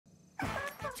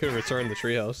Could have returned the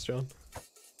treehouse, John.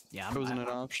 Yeah, It wasn't an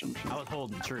option. I was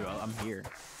holding true. I'm here.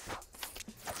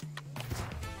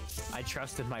 I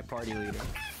trusted my party leader.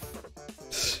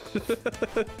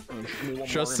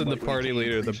 Trust in the party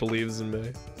leader that believes in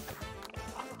me.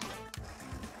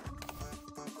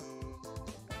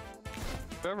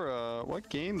 Trevor, what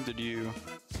game did you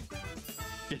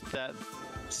get that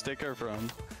sticker from?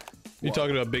 You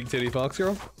talking about Big Titty Fox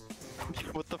Girl?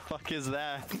 What the fuck is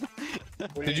that?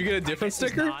 Did you get a different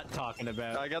sticker? Not talking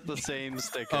about. I got the same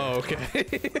sticker. Oh,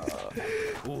 okay.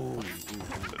 Ooh.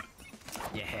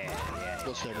 Yeah.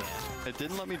 It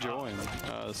didn't let me join.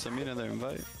 Send me another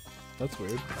invite. That's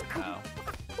weird. Oh.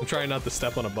 I'm trying not to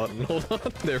step on a button. Hold on.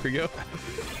 There we go.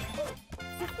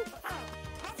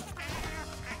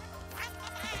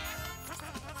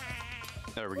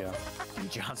 There we go.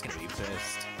 John's gonna be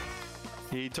pissed.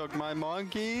 He took my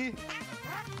monkey.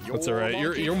 That's alright.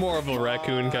 You're more of a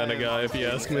raccoon kind of guy, if you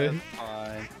ask me.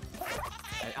 I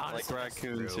like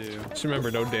raccoon too. Just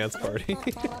remember, no dance party.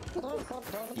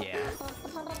 Yeah.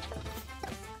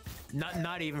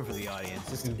 Not even for the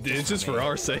audience. It's just for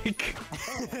our sake.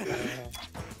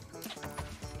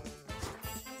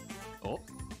 Oh.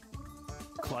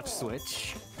 Clutch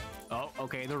switch. Oh,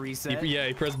 okay, the reset. Yeah,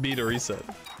 he pressed B to reset.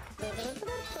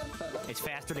 It's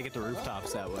faster to get the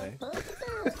rooftops that way.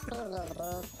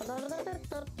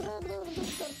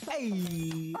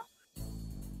 Hey!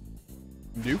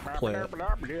 New plant.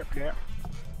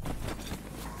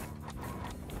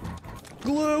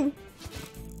 Glue!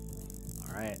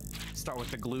 Alright, start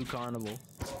with the glue carnival.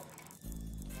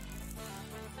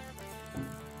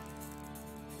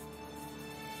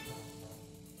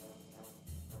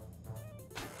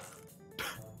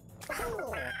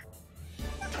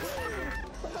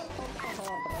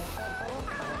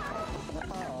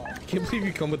 Can't believe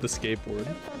you come with the skateboard.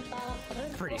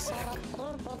 Pretty sick.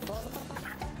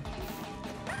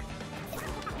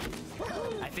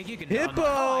 I think you can. Hippo!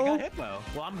 Oh, I got hippo.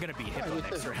 Well, I'm gonna be hippo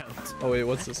next round. Oh wait,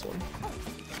 what's this one?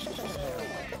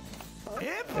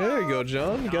 Hippo! There you go,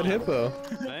 John. You got hippo.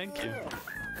 Thank you.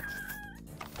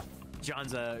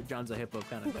 John's a hippo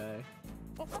kind of guy.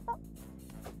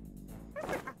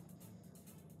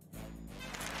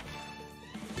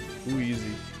 Ooh,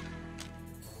 easy.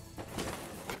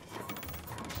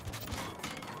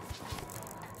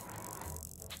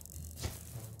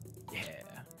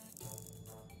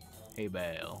 Hey,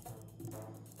 Bale.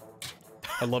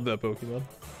 I love that Pokemon.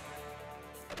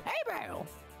 Hey, Bale.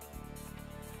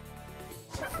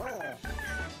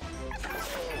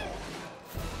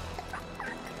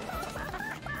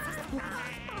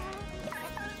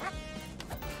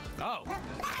 Oh,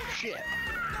 shit.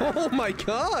 Oh my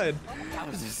god! That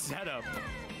was a setup.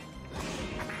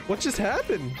 What just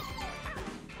happened?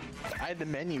 I had the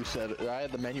menu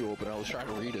open. I was trying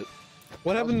to read it.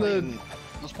 What happened to...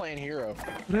 I was playing Hero.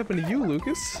 What happened to you,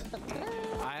 Lucas?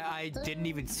 I didn't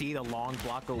even see the long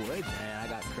block of wood, man. I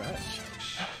got crushed.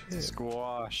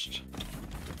 Squashed.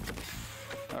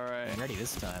 Alright. I'm ready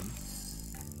this time.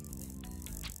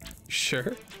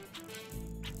 Sure.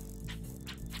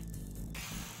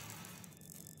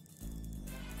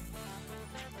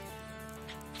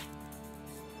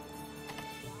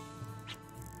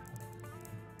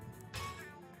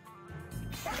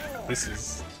 This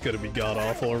is gonna be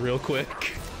god-awful real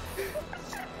quick.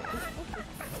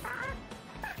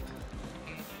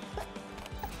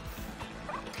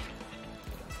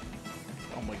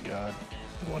 Oh my god.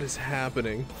 What is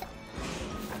happening?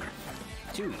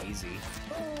 Too easy.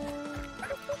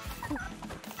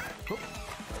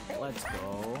 Let's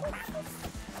go.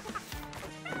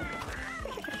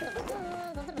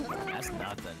 That's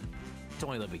nothing. It's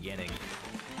only the beginning.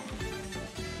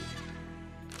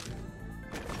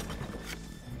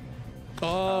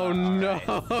 Oh right.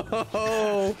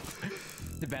 no!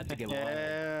 It's about to get wild.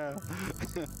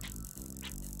 Yeah.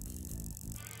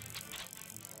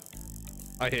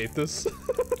 I hate this.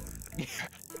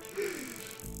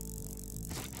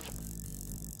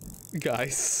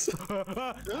 Guys.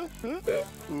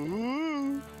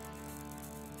 Ooh.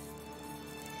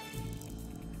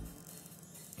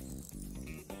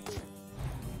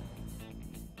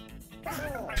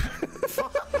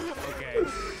 Okay.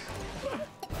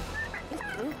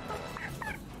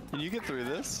 Can you get through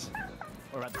this?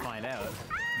 We're about to find out.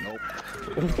 Nope.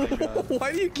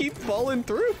 Why do you keep falling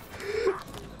through?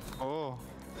 Oh.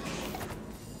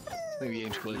 The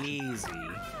game's glitched. Easy.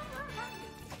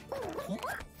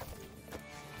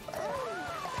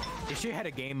 You should have had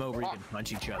a game mode where you can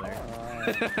punch each other.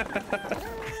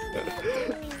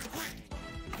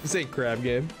 This ain't crab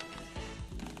game.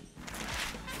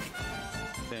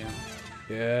 Damn.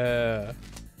 Yeah.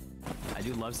 I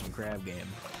do love some crab game.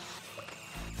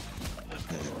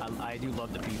 I do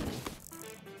love the people.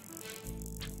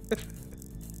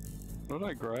 What did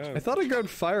I grab? I thought I grabbed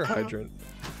fire hydrant.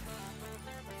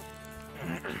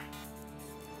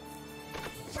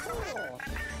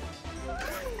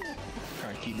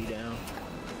 Trying to keep me down.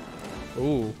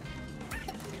 Ooh.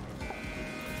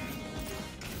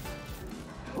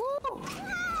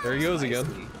 There he goes again.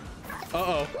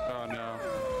 Uh-oh. Oh no.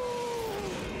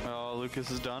 Oh, Lucas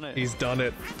has done it. He's done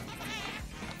it.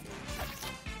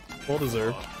 Well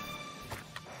deserved.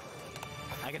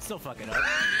 I can still fuck it up.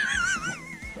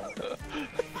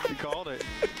 He called it.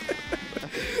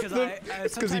 Because he you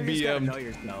just gotta BM'd. know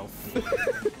yourself.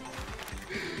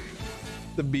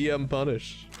 The BM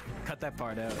punish. Cut that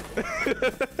part out.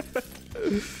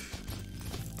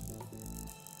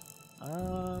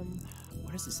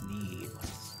 What does this need? What does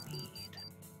this need?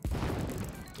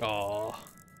 Aw.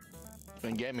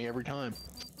 And get me every time.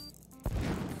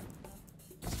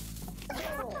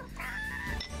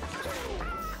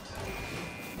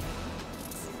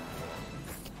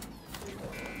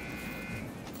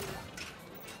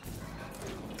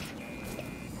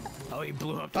 Oh, he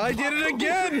blew up. The I did it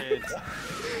again!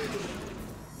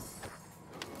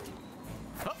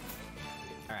 Oh.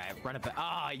 Alright, run it back.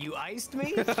 Ah, you iced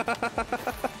me? Let's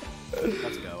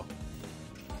go.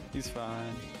 He's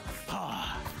fine.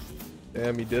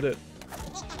 Damn, he did it.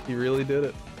 He really did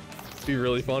it. It'd be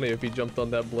really funny if he jumped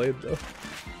on that blade, though.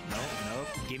 Nope.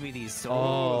 Give me these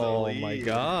souls. Oh the my lead.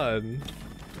 god.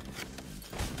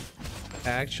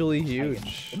 Actually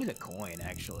huge. Give me the coin,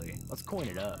 actually. Let's coin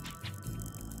it up.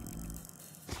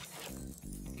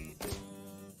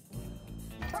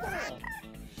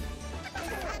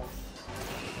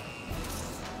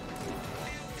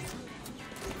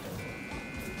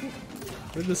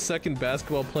 Where'd the second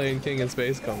basketball playing king in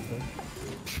space come from?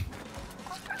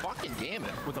 Fucking damn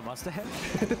it. With a mustache?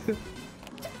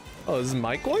 Oh, this is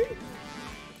my coin?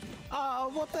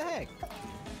 What the heck?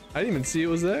 I didn't even see it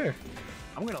was there.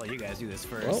 I'm gonna let you guys do this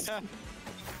first. Well.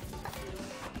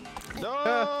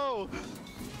 No!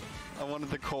 I wanted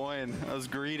the coin. I was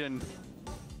greeding.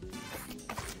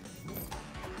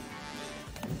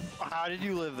 How did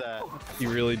you live that? He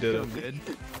really did Feel it. good.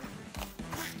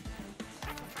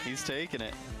 He's taking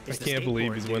it. I It's the can't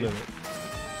believe skateboard, he's dude. winning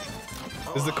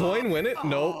it. Does the coin win it?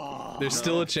 Nope. There's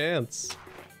still a chance.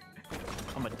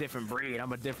 I'm a different breed.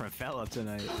 I'm a different fella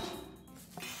tonight.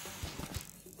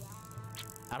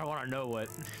 I don't want to know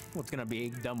what's gonna be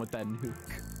done with that nuke.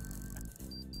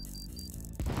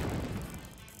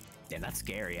 Damn, that's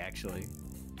scary, actually.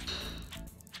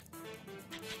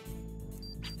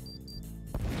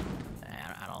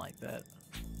 Nah, I don't like that.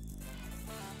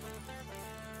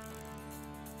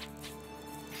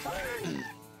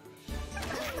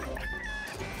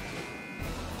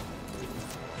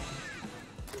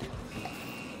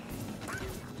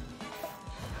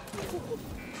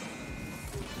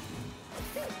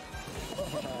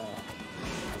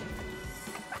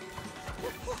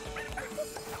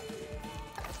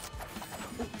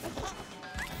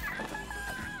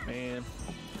 Man.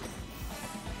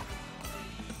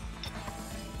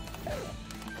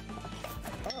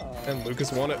 And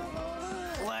Lucas won it.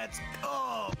 Let's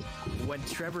go! When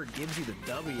Trevor gives you the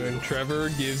W. And Trevor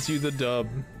gives you the dub.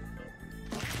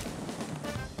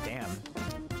 Damn.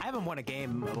 I haven't won a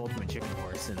game of Ultimate Chicken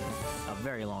Horse in a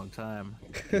very long time.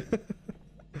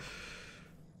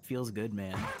 Feels good,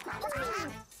 man.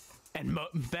 And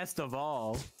best of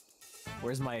all,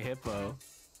 where's my hippo?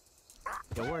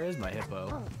 Yo, where is my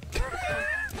hippo?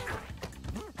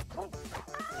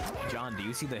 John, do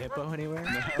you see the hippo anywhere?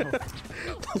 No.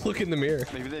 Look in the mirror.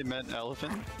 Maybe they meant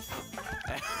elephant.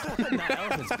 That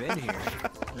elephant's been here.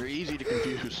 They're easy to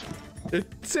confuse.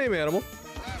 Same animal.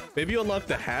 Maybe you unlock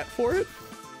the hat for it?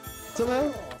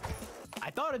 Somehow? I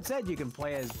thought it said you can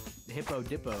play as Hippo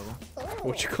Dippo.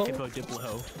 What you call it? Hippo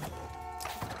Diplo.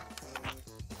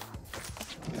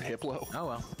 Hiplo. Oh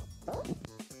well.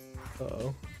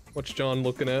 Uh-oh. What's John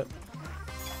looking at?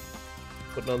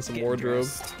 Putting on some Getting wardrobe.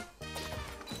 dressed.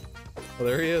 Oh,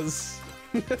 there he is.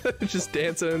 Just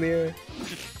dancing in the air.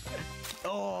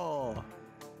 Oh.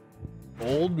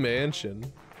 Old mansion.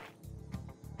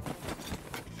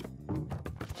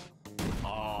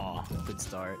 Oh, good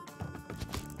start.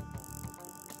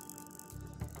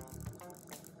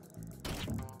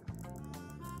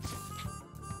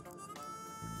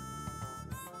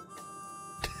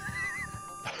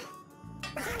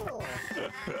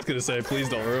 I was gonna say, please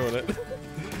don't ruin it.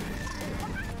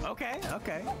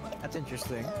 Okay. That's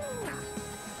interesting.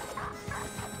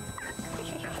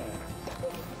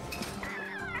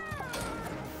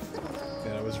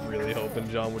 Man, I was really hoping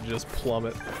John would just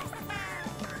plummet.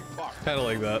 Kinda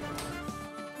like that.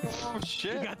 Oh He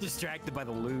shit! got distracted by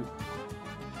the loot.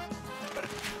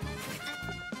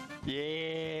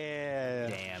 Yeah.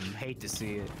 Damn, hate to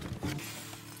see it.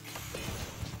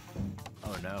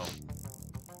 Oh no.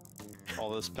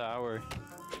 All this power.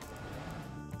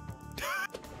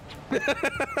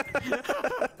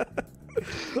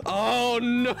 Oh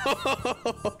no!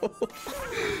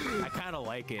 I kind of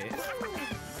like it.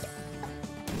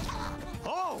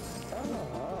 Oh!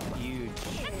 Huge.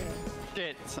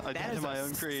 Shit! I That did is my a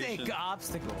own creation. sick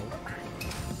obstacle.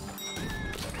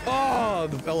 Oh,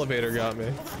 the elevator got me.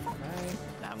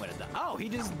 Now I'm gonna die. Oh, he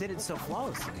just did it so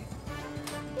flawlessly.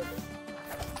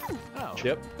 Oh.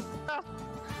 Yep.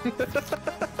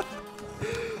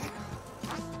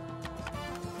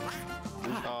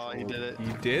 Oh, he did it.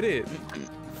 You did it.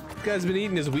 This guy's been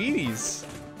eating his Wheaties.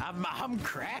 I'm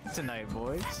cracked tonight,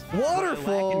 boys.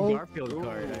 Waterfall. Lacking Garfield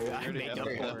card. I already make have up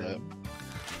that. for it.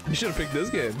 You should have picked this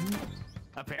game.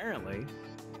 Apparently.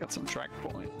 Got some track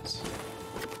points.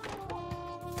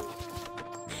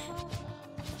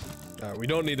 Alright, we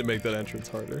don't need to make that entrance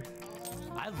harder.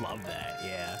 I love that,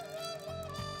 yeah.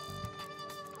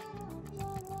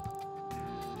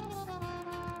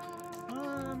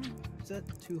 Is that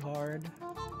too hard?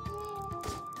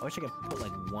 I wish I could put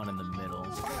like one in the middle.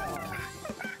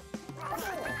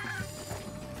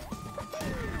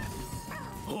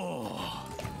 Oh.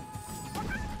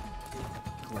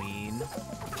 Clean.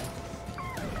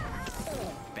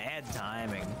 Bad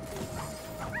timing.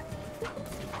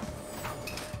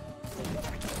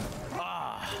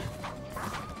 Ah.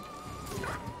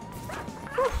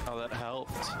 Oh, that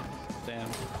helped. Damn.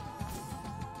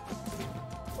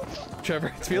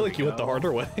 Trevor, I feel like you went the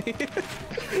harder way.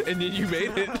 And then you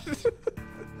made it.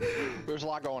 There's a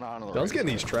lot going on. I was getting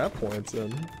these trap points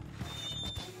in.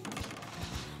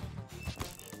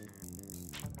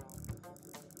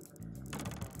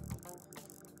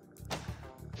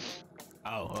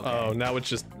 Oh, okay. Oh, now it's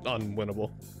just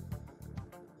unwinnable.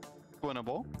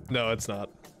 Winnable. No, it's not.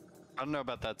 I don't know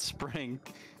about that spring.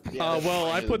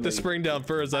 Well, I put the spring down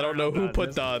first. I don't know who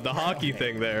put the hockey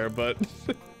thing there, but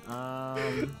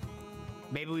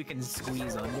Maybe we can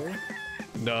squeeze under.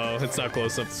 no, it's not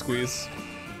close enough to squeeze.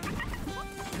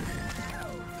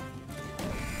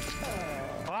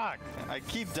 Fuck! I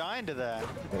keep dying to that.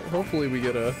 Hopefully we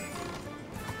get a...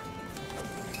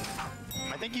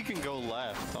 I think you can go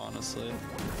left, honestly.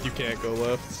 You can't go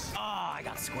left. Oh, I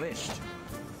got squished.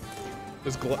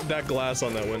 That glass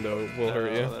on that window will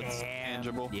hurt you. That's Damn.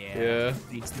 tangible. Yeah. Yeah.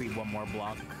 Needs to be one more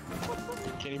block.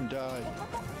 Can't even die.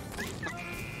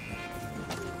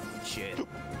 Shit.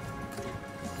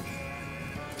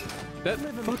 That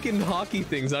fucking hockey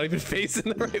thing's not even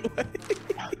facing the right way.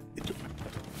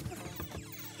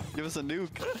 Give us a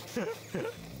nuke.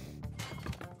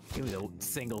 Give me the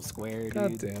single square, dude.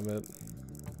 God damn it.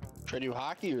 Should I do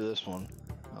hockey or this one?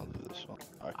 I'll do this one.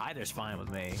 Alright. Either's fine with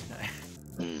me.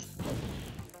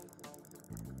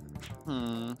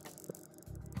 Hmm.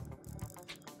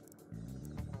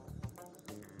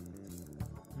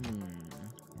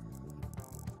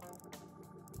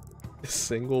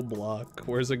 Single block.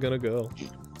 Where's it gonna go?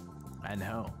 I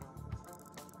know.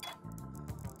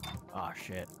 Oh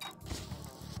shit.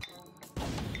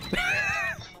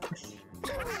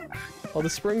 Oh, the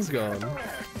spring's gone.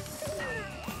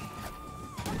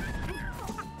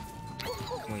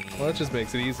 Clean. Well, that just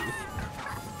makes it easy.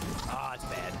 Oh, it's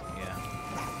bad.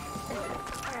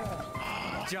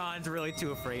 Yeah. John's really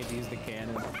too afraid to use the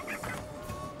cannon.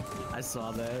 I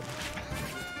saw that.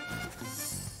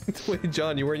 Wait,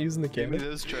 John, you weren't using the Give me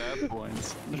cannon? those trap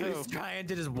points. He No. was trying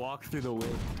to just walk through the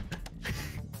wind.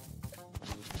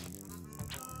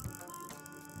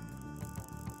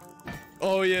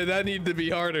 Oh yeah, that needed to be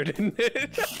harder, didn't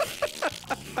it?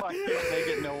 If I can't make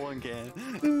it, no one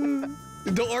can.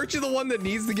 Aren't you the one that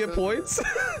needs to get points?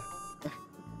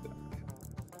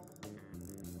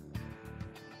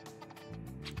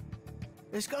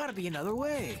 There's gotta be another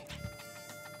way.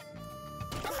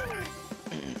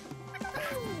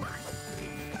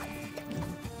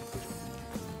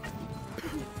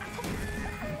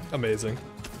 Amazing.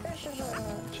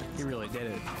 He really did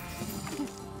it.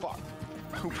 Fuck.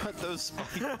 Who put those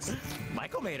spikes?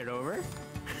 Michael made it over.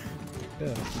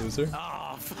 Yeah, loser.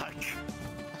 Oh, fuck.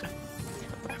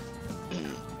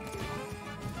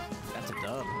 That's a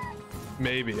dub.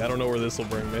 Maybe. I don't know where this will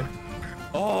bring me.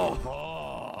 Oh!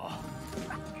 Oh.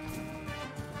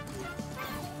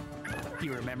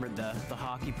 You remembered the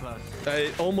hockey puck.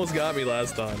 It almost got me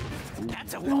last time.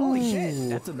 That's a holy Ooh. shit.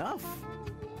 That's enough.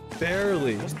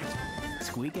 Barely.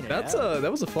 Squeaking it That's out.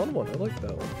 that was a fun one. I like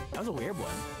that one. That was a weird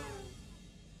one.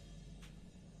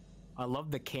 I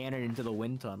love the cannon into the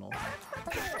wind tunnel.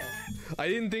 I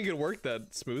didn't think it worked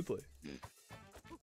that smoothly.